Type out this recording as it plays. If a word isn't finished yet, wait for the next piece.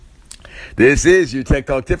This is your Tech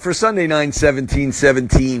Talk Tip for Sunday,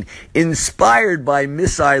 9/17/17, inspired by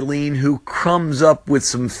Miss Eileen, who comes up with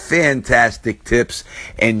some fantastic tips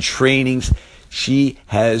and trainings. She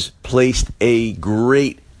has placed a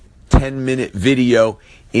great 10-minute video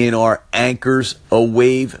in our Anchors a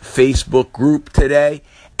Wave Facebook group today,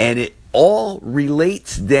 and it all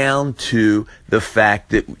relates down to the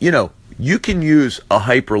fact that, you can use a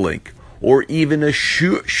hyperlink or even a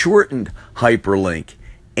shortened hyperlink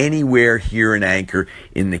anywhere here in Anchor,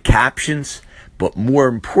 in the captions, but more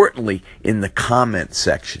importantly, in the comment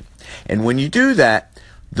section. And when you do that,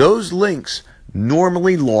 those links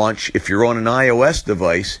normally launch, if you're on an iOS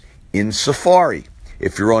device, in Safari.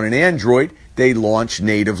 If you're on an Android, they launch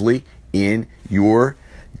natively in your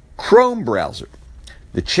Chrome browser.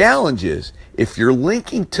 The challenge is, if you're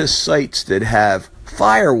linking to sites that have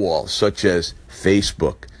firewalls, such as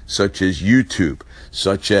Facebook, such as YouTube,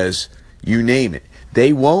 such as you name it,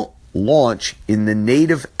 they won't launch in the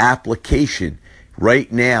native application right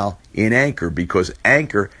now in Anchor, because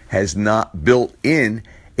Anchor has not built in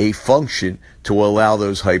a function to allow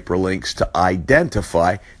those hyperlinks to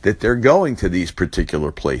identify that they're going to these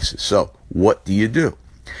particular places. So what do?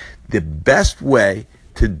 The best way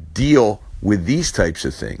to deal with these types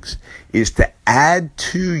of things is to add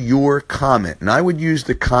to your comment. And I would use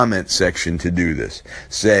the comment section to do this.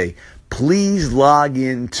 Say, please log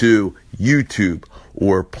into YouTube,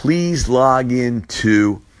 or please log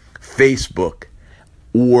into Facebook,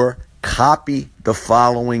 or copy the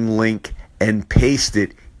following link and paste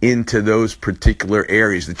it into those particular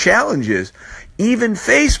areas. The challenge is, even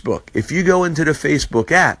Facebook, if you go into the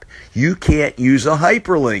Facebook app, you can't use a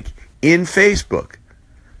hyperlink in Facebook.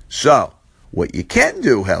 So what you can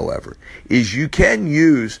do, however, is you can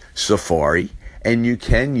use Safari and you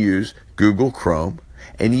can use Google Chrome.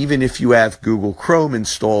 And even if you have Google Chrome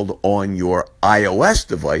installed on your iOS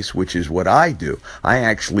device, which is what I do, I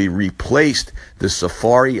actually replaced the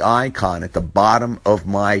Safari icon at the bottom of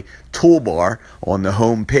my toolbar on the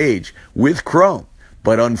home page with Chrome.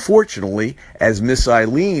 But unfortunately, as Miss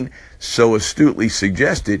Eileen so astutely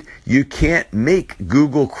suggested, you can't make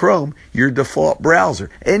Google Chrome your default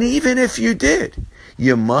browser. And even if you did,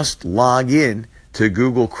 you must log in to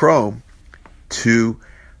Google Chrome to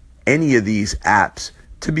any of these apps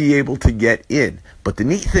to be able to get in. But the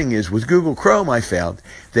neat thing is, with Google Chrome, I found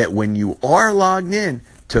that when you are logged in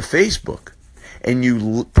to Facebook and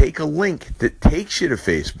you take a link that takes you to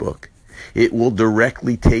Facebook, it will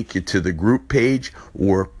directly take you to the group page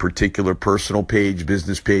or particular personal page,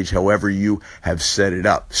 business page, however you have set it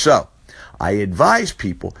up. So I advise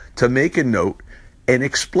people to make a note and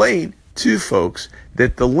explain to folks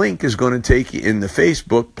that the link is going to take you in the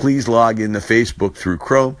Facebook. Please log in to Facebook through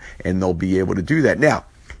Chrome, and they'll be able to do that. Now,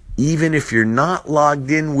 even if you're not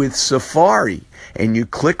logged in with Safari and you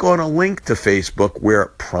click on a link to Facebook where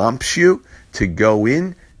it prompts you to go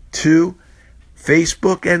in to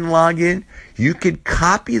Facebook and log in, you could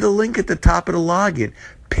copy the link at the top of the login,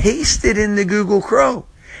 paste it into Google Chrome,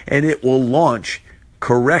 and it will launch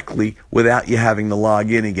correctly without you having to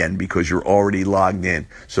log in again, because you're already logged in.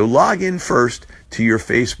 So log in first to your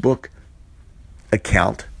Facebook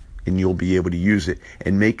account and you'll be able to use it,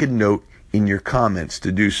 and make a note in your comments to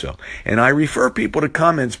do so. And I refer people to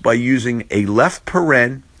comments by using a left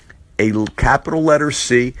paren, a capital letter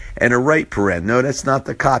C, and a right paren. No, that's not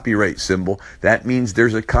the copyright symbol. That means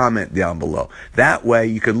there's a comment down below. That way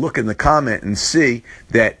you can look in the comment and see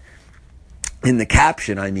that, in the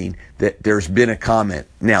caption, that there's been a comment.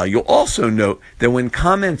 Now, you'll also note that when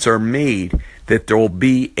comments are made, that there will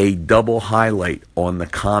be a double highlight on the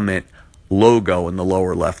comment logo in the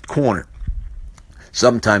lower left corner.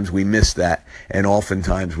 Sometimes we miss that, and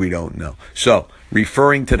oftentimes we don't know. So,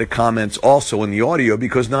 referring to the comments also in the audio,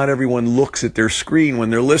 because not everyone looks at their screen when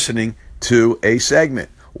they're listening to a segment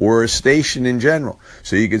or a station in general.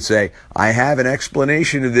 So you could say, I have an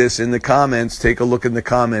explanation of this in the comments. Take a look in the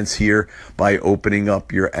comments here by opening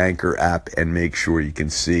up your Anchor app and make sure you can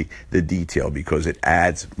see the detail, because it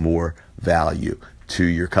adds more value to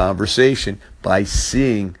your conversation by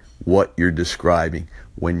seeing what you're describing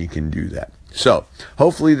when you can do that. So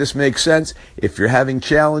hopefully this makes sense. If you're having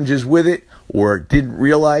challenges with it, or didn't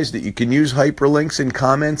realize that you can use hyperlinks in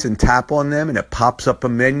comments and tap on them and it pops up a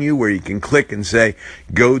menu where you can click and say,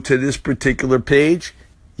 go to this particular page,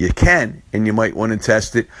 you can, and you might want to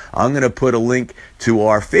test it. I'm going to put a link to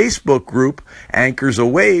our Facebook group, Anchors a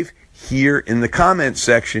Wave, here in the comments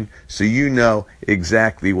section, so you know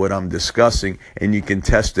exactly what I'm discussing, and you can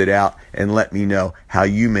test it out and let me know how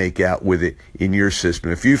you make out with it in your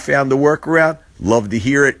system. If you found a workaround, love to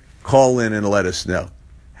hear it. Call in and let us know.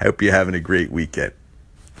 Hope you're having a great weekend.